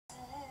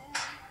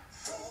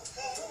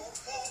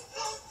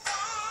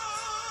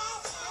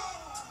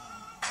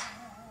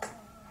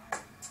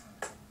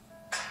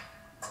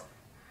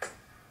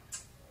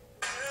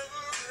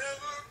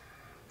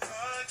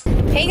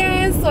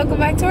welcome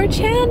back to our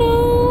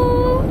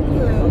channel.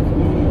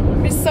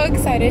 We're so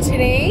excited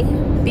today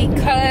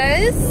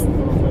because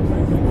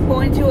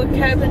going to a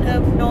cabin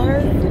up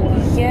north.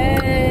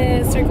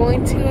 yes, we're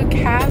going to a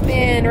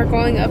cabin. We're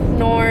going up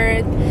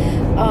north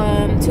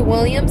to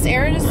Williams,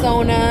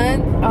 Arizona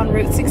on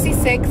Route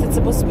 66. It's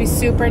supposed to be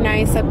super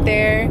nice up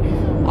there.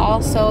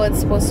 Also,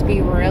 it's supposed to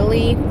be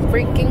really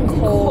freaking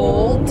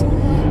cold.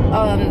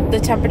 The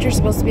temperature is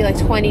supposed to be like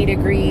 20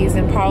 degrees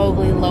and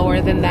probably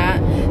lower than that.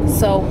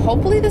 So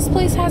hopefully this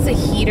place has a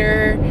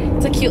heater.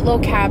 It's a cute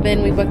little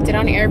cabin. We booked it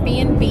on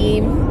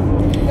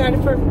Airbnb. Got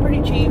it for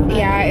pretty cheap.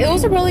 Yeah, it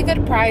was a really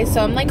good price.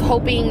 So I'm like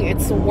hoping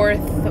it's worth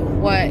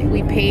what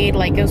we paid.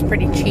 Like it was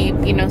pretty cheap,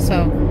 you know,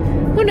 so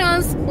who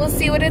knows? We'll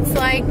see what it's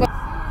like. But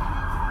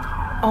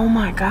oh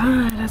my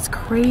god, that's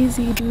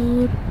crazy,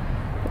 dude.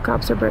 The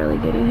cops are barely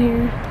getting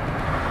here.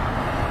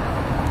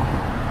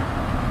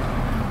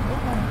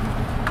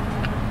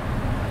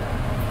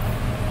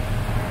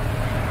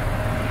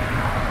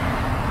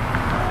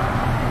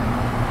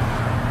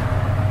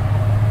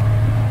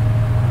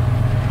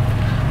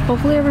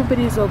 Hopefully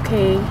everybody's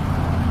okay.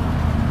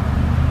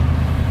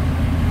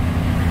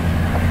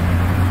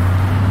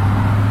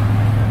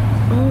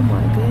 Oh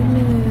my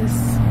goodness.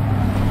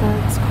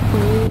 That's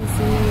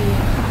crazy.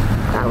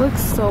 That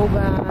looks so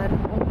bad.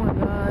 Oh my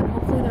god.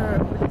 Hopefully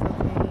everybody's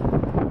okay.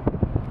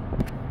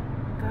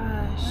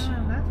 Gosh.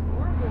 Wow, that's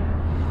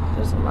horrible.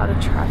 There's a lot of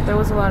traffic. There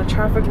was a lot of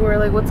traffic. We were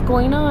like, what's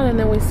going on? And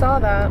then we saw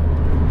that.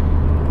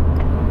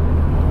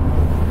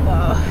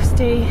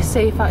 Stay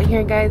safe out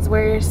here, guys.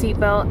 Wear your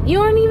seatbelt. You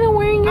aren't even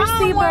wearing your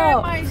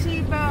seatbelt. My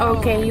seatbelt.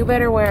 Okay, you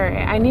better wear it.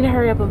 I need to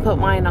hurry up and put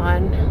mine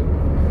on.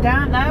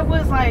 That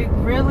was like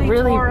really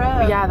tore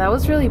up. Yeah, that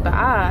was really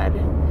bad.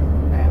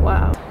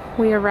 Wow.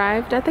 We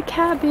arrived at the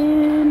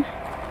cabin.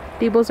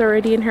 Debo's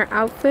already in her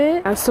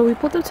outfit. So we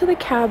pulled up to the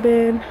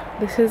cabin.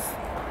 This is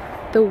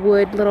the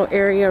wood little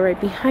area right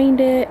behind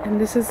it, and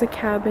this is the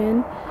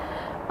cabin.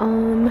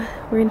 We're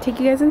gonna take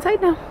you guys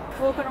inside now.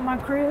 Welcome to my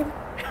crib.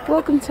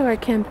 Welcome to our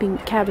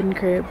cabin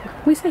crib.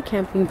 We say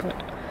camping, but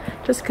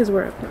just because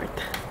we're up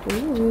north.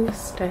 Ooh,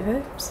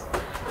 steps.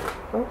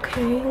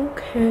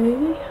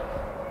 Okay.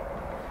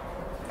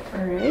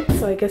 Alright,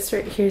 so I guess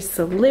right here's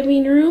the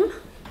living room.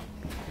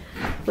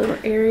 Little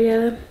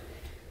area.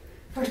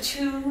 For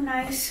two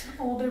nice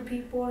older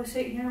people to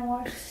sit here and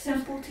watch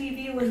simple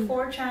TV with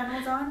 4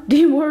 channels on.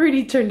 Deem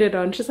already turned it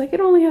on. She's like, it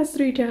only has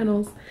 3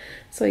 channels.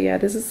 So yeah,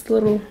 this is the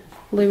little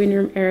living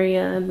room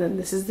area, and then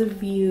this is the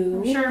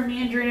view. I'm sure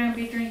me and Drina will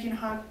be drinking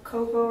hot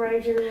cocoa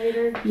right here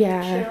later.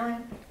 Yeah,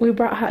 chilling. we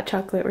brought hot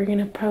chocolate. We're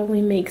gonna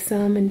probably make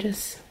some and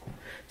just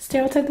stay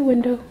outside the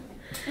window.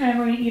 And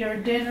we're gonna eat our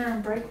dinner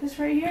and breakfast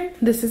right here.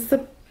 This is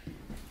the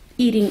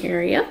eating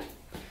area.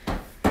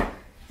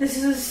 This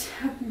is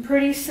a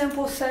pretty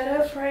simple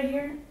setup right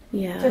here.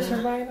 Yeah. To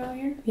survive out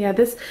here. Yeah,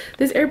 this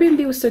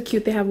Airbnb was so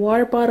cute. They have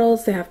water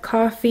bottles, they have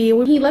coffee.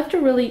 He left a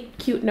really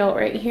cute note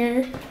right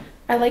here.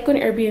 I like when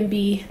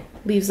Airbnb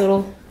leaves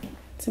little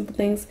simple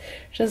things.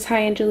 It says,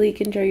 hi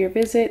Angelique, enjoy your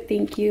visit,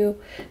 thank you.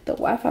 The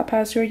Wi-Fi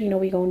password, you know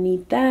we gonna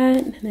need that.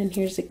 And then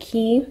here's the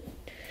key.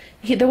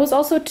 There was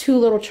also 2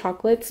 little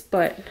chocolates,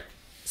 but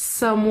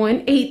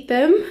someone ate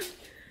them.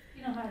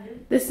 You know how to do.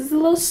 This is a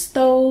little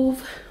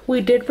stove. We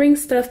did bring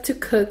stuff to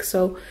cook,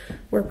 so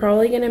we're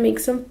probably gonna make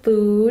some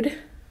food.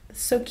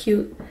 It's so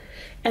cute.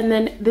 And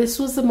then this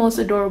was the most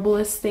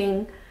adorablest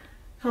thing.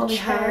 How they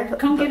have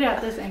Come get out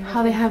this angle.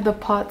 how they have the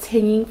pots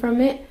hanging from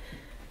it.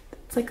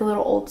 It's like a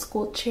little old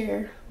school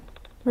chair.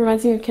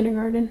 Reminds me of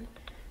kindergarten.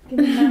 Give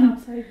me that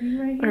outside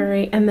view right here.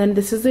 Alright, and then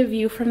this is the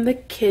view from the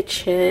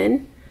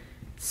kitchen.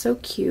 So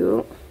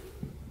cute.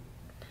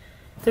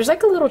 There's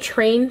like a little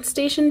train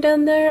station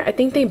down there. I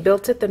think they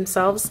built it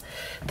themselves.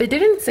 They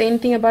didn't say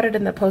anything about it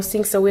in the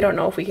posting, so we don't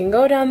know if we can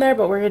go down there,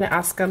 but we're gonna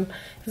ask them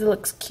because it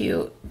looks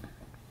cute.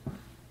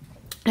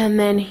 And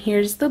then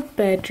here's the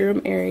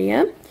bedroom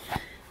area.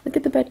 Look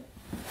at the bed.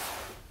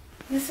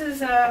 This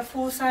is a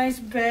full-size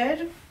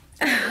bed.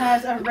 It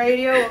has a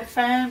radio, a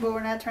fan, but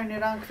we're not turning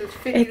it on because it's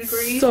 50 It's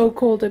degrees. so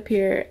cold up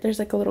here. There's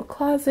like a little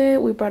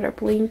closet. We brought our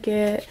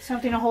blanket.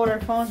 Something to hold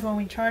our phones when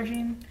we're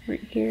charging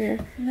Right here.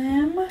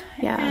 them.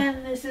 Yeah.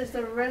 And this is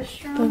the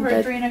restroom The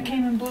where Drina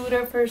came and blew it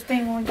up first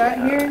thing when we got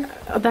here.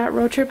 That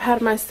road trip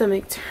had my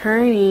stomach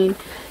turning.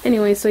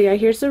 Anyway, so yeah,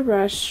 here's the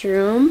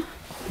restroom.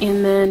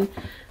 And then,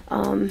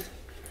 I'll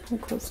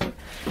close it.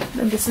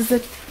 And this is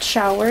the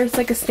shower. It's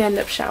like a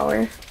stand-up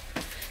shower.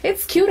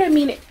 It's cute. I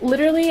mean,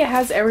 literally, it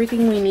has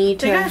everything we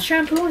need to. They got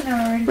shampoo in there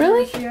already.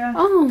 Really? Yeah.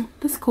 Oh,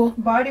 that's cool.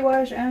 Body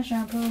wash and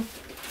shampoo.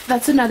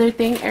 That's another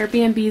thing.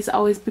 Airbnbs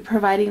always be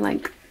providing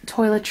like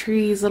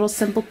toiletries, little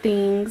simple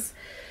things.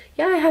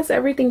 Yeah, it has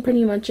everything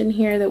pretty much in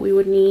here that we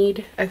would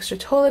need. Extra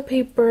toilet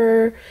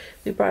paper.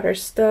 We brought our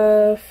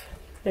stuff.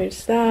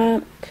 There's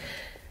that.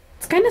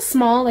 It's kind of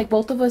small, like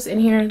both of us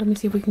in here. Let me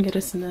see if we can get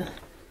us in the...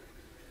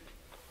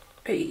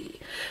 Hey.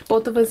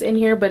 Both of us in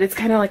here, but it's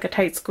kind of like a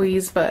tight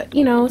squeeze. But,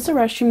 you know, it's a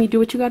restroom. You do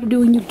what you got to do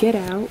when you get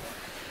out.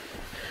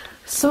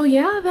 So,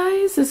 yeah,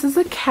 guys, this is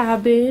a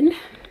cabin.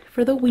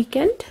 for the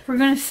weekend. We're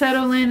gonna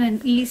settle in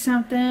and eat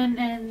something,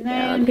 and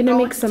then I'm gonna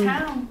make some.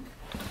 town.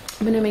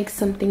 I'm gonna make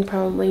something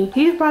probably.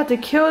 He's about to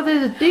kill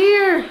this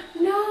deer.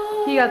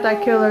 No. He got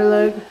that killer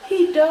look.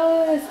 He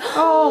does.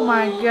 Oh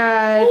my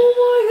god. Oh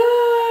my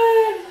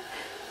god.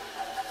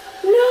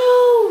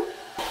 No.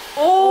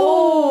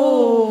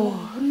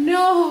 Oh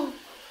no.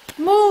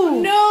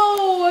 Move.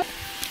 No.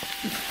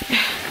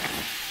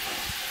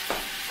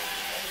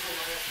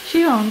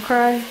 She don't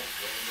cry.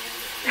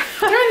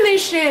 Turn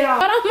this shit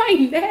off. Not on my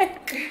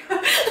neck.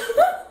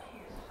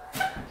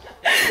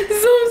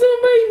 Some's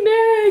on my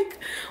neck.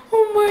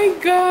 Oh my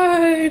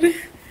god.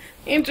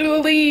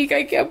 Angelique,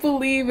 I can't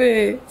believe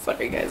it.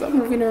 Sorry guys, I'm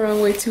moving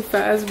around way too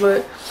fast,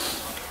 but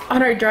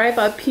on our drive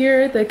up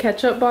here, the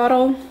ketchup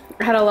bottle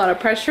had a lot of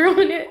pressure on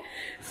it.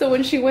 So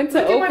when she went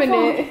to open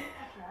it,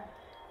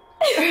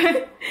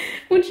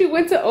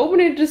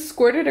 it just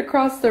squirted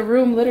across the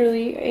room,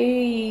 literally.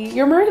 Hey,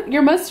 your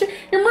mustard.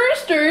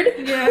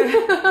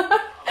 Yeah.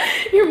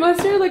 Your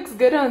mustard looks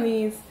good on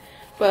these.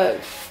 But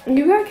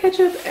you got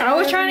ketchup. I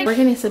was trying to. We're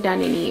gonna sit down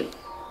and eat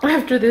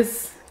after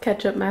this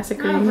ketchup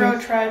massacre. Not real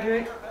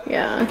tragic.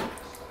 Yeah.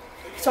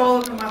 It's all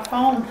over my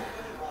phone.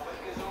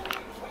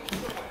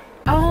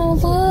 Oh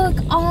look,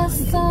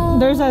 awesome.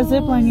 There's that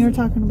zip line you were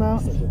talking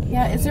about.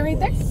 Yeah, is it right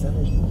there?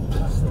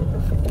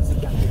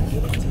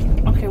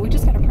 Okay, we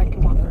just gotta park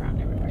and walk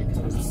around everywhere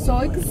because I'm so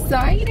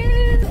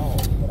excited.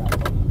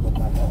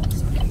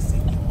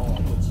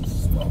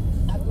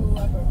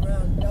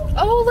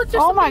 Oh look,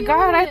 there's oh my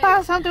god, I it.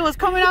 thought something was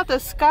coming out the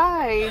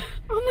sky.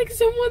 I'm like,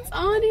 someone's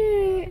on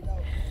it.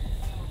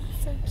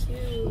 So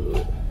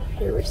cute.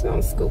 Here, we're just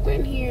gonna scoop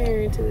in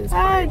here to this.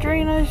 Ah,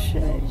 Drina,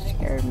 shit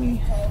scared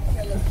me.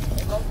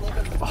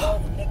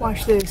 Oh,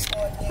 watch this.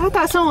 I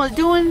thought someone was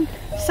doing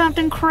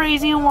something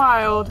crazy and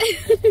wild.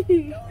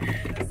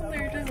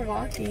 They're just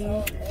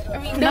walking. I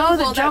mean, no,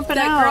 they're jumping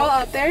out. That girl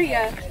out there,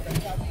 yeah.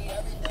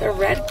 The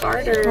red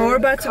garter. Well, we're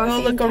about to go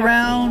look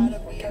around.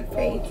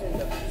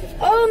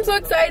 Oh, I'm so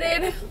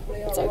excited.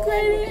 I'm so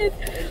excited.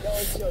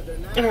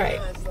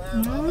 Alright.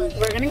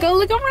 We're gonna go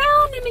look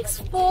around and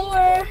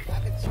explore.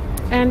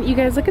 And you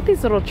guys, look at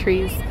these little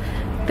trees.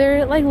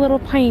 They're like little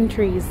pine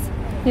trees.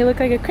 They look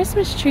like a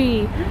Christmas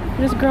tree.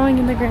 They're just growing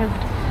in the ground.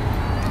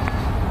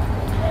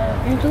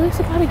 Angelique's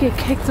about to get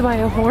kicked by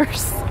a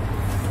horse.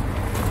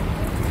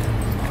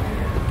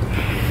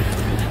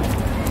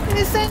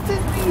 It senses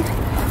me.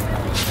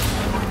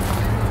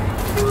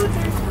 Oh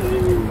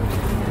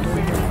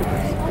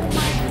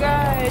my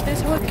god, this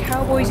is what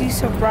cowboys used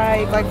to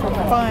ride, like for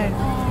fun.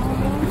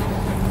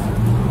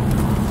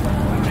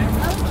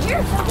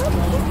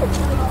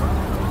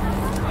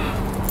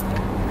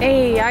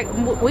 Hey,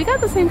 we got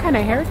the same kind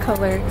of hair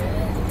color,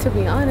 to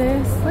be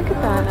honest. Look at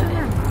that.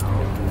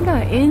 We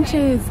got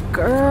inches,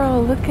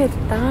 girl. Look at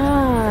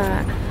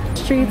that.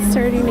 Street's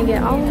starting to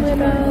get all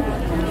lit up.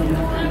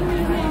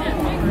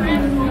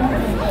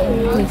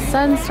 The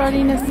sun's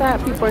starting to set.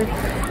 People are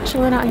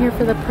chilling out here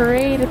for the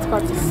parade. It's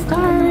about to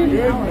start.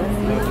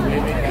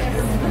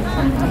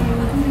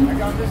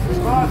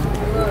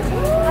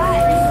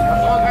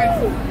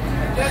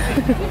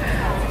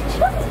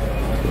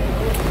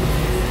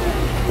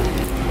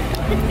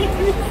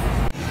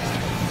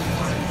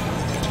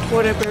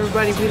 What up,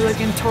 everybody? We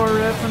looking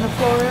tore up from the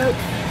floor up.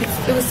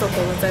 It was so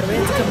cold inside. We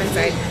had to come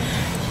inside.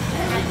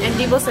 And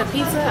Debo said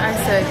pizza. I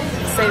said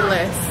say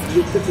less.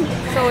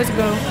 So let's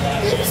go.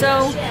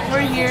 So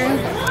we're here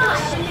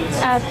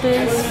at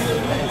this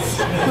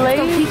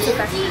place.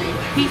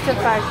 Pizza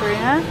factory,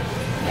 huh?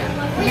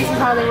 This is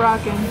how they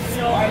rocking.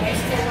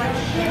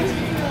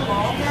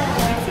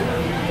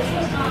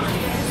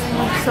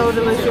 So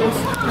delicious.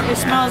 It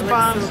smells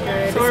bomb.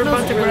 So we're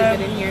about to grab.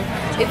 Good in here.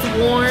 It's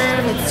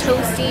warm. It's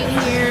toasty in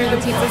here. The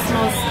pizza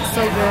smells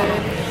so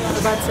good.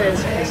 We're about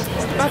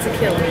to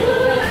kill it.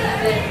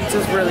 It's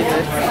just really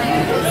good.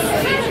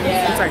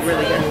 It's like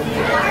really good.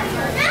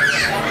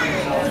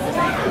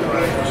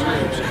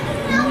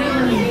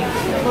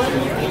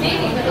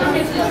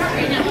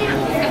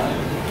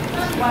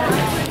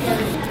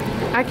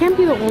 I can't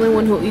be the only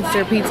one who eats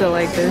their pizza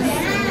like this.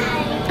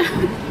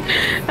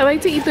 I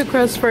like to eat the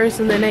crust first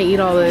and then I eat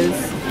all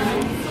this.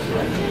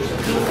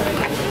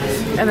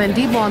 And then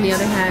Debo, on the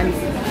other hand,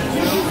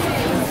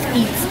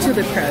 eats to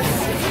the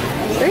crust.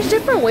 There's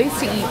different ways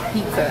to eat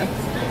pizza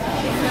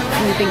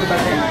when you think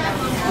about it.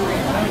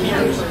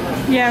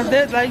 Yeah,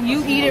 like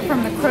you eat it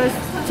from the crust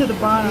to the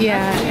bottom.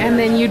 Yeah, and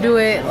then you do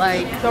it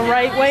like the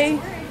right way.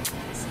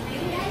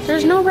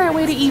 There's no right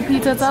way to eat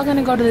pizza. It's all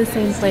gonna go to the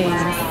same place.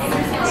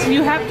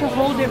 You have to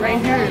hold it right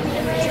here.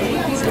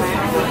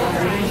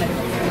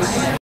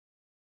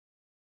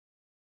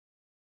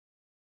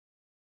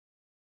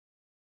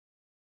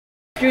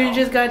 Drina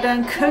just got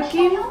done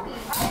cooking,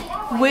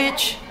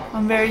 which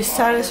I'm very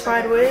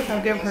satisfied with.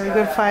 I'll give her a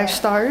good 5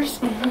 stars.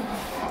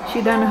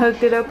 She done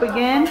hooked it up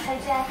again.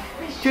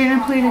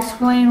 Drina, please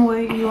explain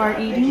what you are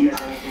eating.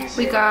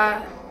 We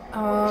got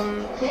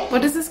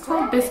what is this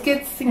called?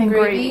 Biscuits and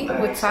gravy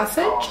with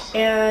sausage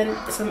and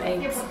some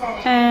eggs.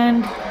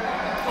 And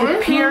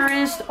the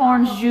purest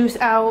orange juice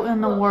out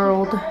in the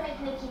world.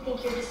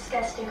 Look at this.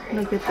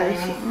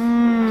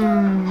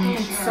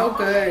 It's so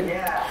good.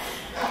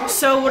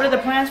 So what are the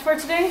plans for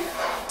today?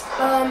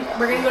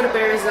 We're gonna go to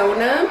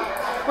Bearizona.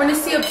 We're gonna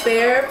see a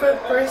bear for the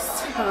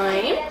first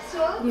time.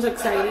 I'm so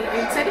excited. Are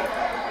you excited?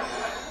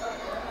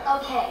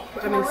 Okay.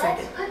 I'm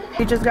excited.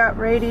 We just got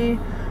ready.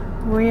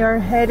 We are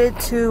headed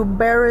to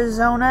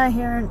Bearizona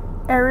here in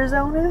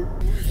Arizona.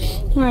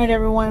 Alright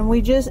everyone,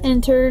 we just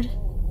entered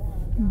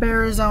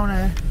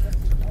Bearizona.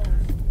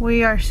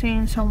 We are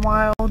seeing some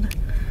wild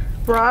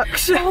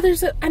rocks. Oh,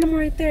 there's an animal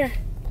right there.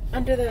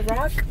 Under the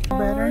rock.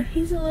 Better.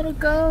 He's a little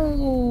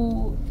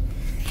goat.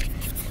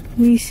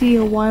 We see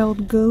a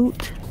wild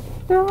goat.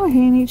 They're all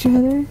hitting each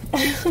other.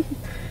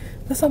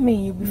 That's what me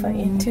and you be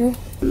fighting too.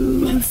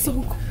 Ooh, that's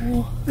so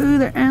cool. Ooh,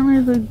 their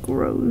antlers look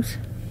gross.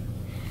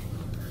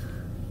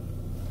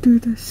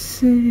 Dude, that's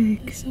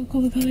sick. It's so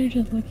cool. Look how they're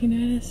just looking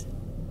at us.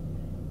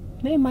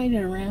 They might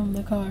have rammed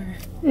the car.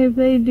 If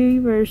they do,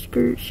 you better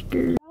skirt.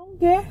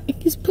 Yeah.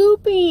 He's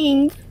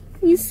pooping.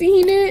 You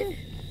seen it?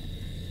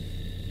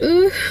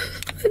 Ugh,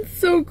 that's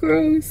so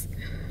gross.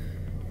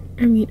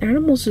 I mean,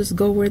 animals just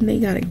go where they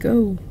gotta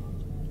go.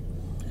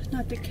 That's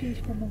not the case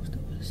for most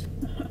of us.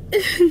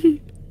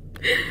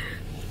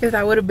 If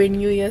that would have been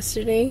you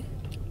yesterday.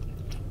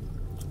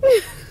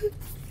 I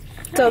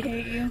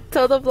hate you.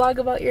 Tell the vlog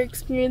about your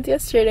experience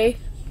yesterday.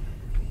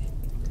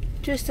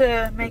 Just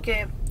to make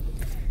it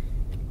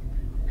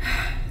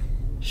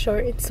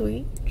short and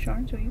sweet. Short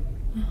and sweet.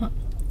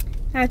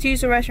 I had to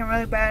use the restroom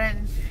really bad,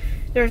 and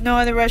there was no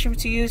other restroom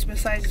to use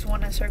besides this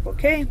one in Circle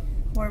K,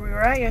 where we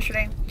were at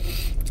yesterday.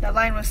 That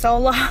line was so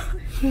long.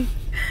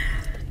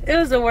 It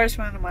was the worst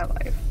one of my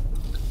life.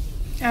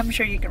 I'm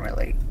sure you can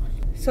relate.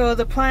 So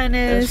the plan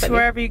is,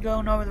 wherever you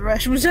go, know where the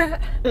restroom's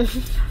at.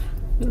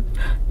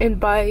 And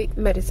buy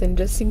medicine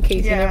just in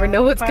case. You never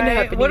know what's gonna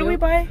happen. What do we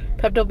buy?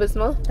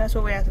 Pepto-Bismol. That's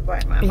what we have to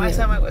buy. My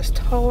stomach was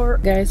tore.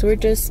 Guys, we're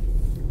just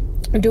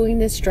doing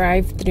this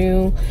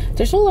drive-through.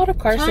 There's a lot of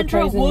cars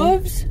surprisingly.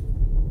 Wolves?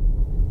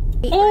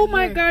 Oh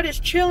my god, it's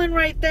chilling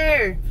right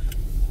there.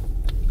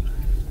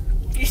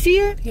 You see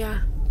it?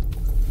 Yeah.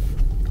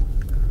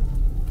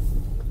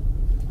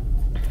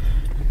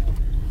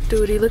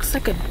 Dude, he looks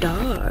like a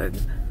dog.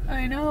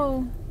 I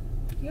know.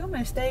 You're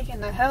mistaking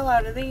the hell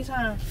out of these,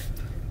 huh?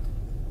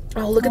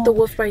 Oh, look at the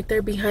wolf right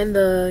there behind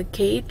the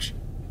cage.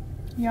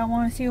 Y'all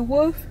want to see a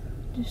wolf?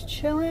 Just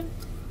chilling.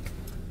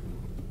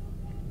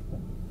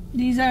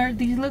 These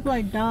look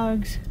like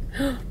dogs.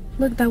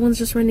 Look, that one's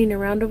just running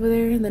around over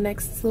there in the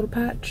next little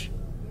patch.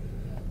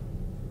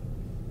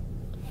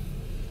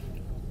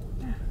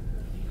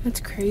 That's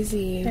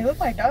crazy. They look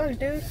like dogs,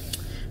 dude.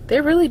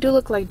 They really do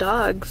look like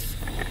dogs.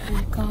 Oh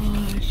my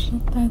gosh,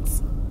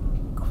 that's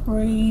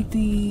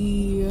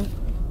crazy.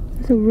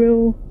 It's a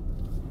real...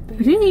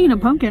 Is he eating a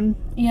pumpkin?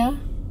 Yeah.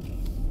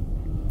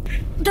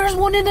 There's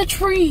one in the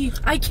tree.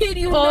 I kid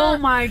you not. Oh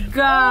my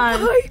god.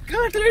 Oh my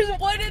god, there's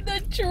one in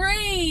the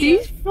tree.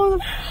 These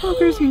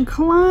motherfuckers can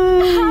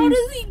climb. How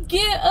does he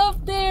get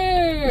up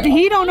there?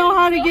 He don't know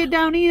how to get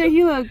down either.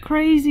 He look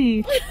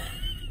crazy.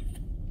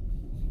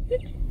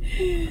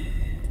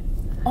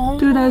 Oh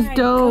dude, that's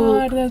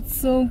dope. God, that's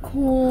so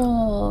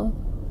cool.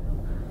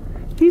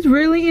 He's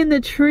really in the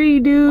tree,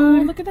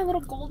 dude. Oh, look at that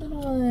little golden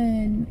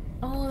one.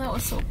 Oh, that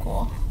was so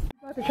cool.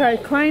 About to try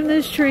to climb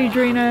this tree,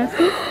 Drina.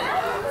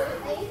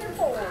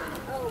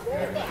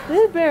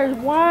 This bear is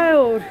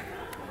wild.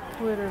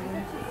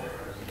 Literally.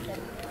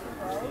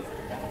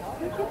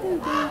 Look at this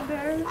damn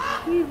bear.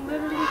 He's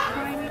literally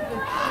climbing the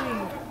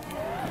tree.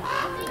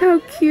 How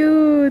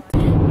cute.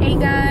 Hey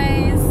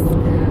guys.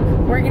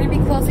 We're gonna be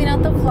closing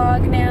out the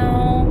vlog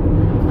now.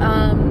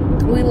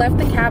 We left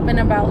the cabin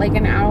about like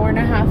an hour and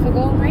a half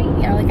ago, right?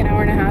 Yeah, like an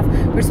hour and a half.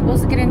 We're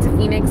supposed to get into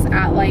Phoenix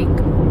at like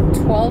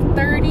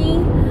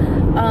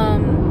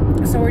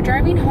 12:30. So we're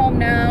driving home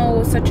now. It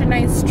was such a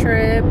nice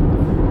trip.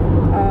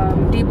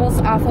 Debo's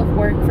off of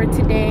work for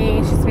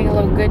today. She's being a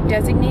little good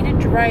designated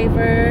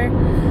driver.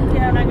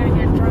 Yeah, I'm not gonna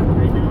get drunk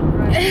right now,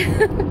 right?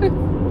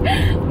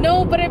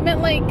 No, but I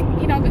meant like,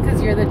 you know,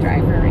 because you're the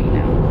driver right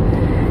now.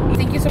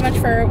 Thank you so much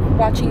for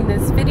watching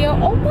this video.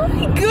 Oh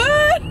my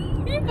god!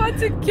 You're about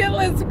to kill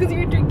us because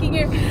you're drinking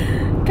your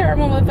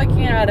caramel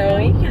macchiato.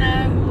 You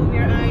cannot move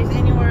your eyes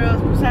anywhere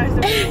else besides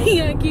the road.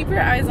 Yeah, keep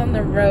your eyes on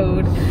the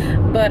road.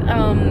 But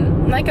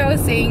like I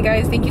was saying,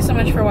 guys, thank you so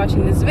much for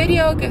watching this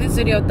video. Give this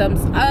video a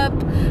thumbs up.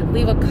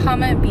 Leave a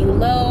comment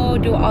below.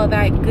 Do all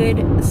that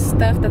good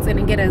stuff that's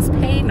gonna get us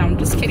paid. No, I'm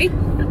just kidding.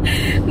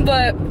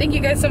 But thank you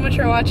guys so much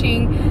for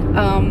watching.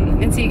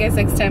 And see you guys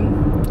next time.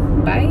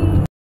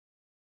 Bye.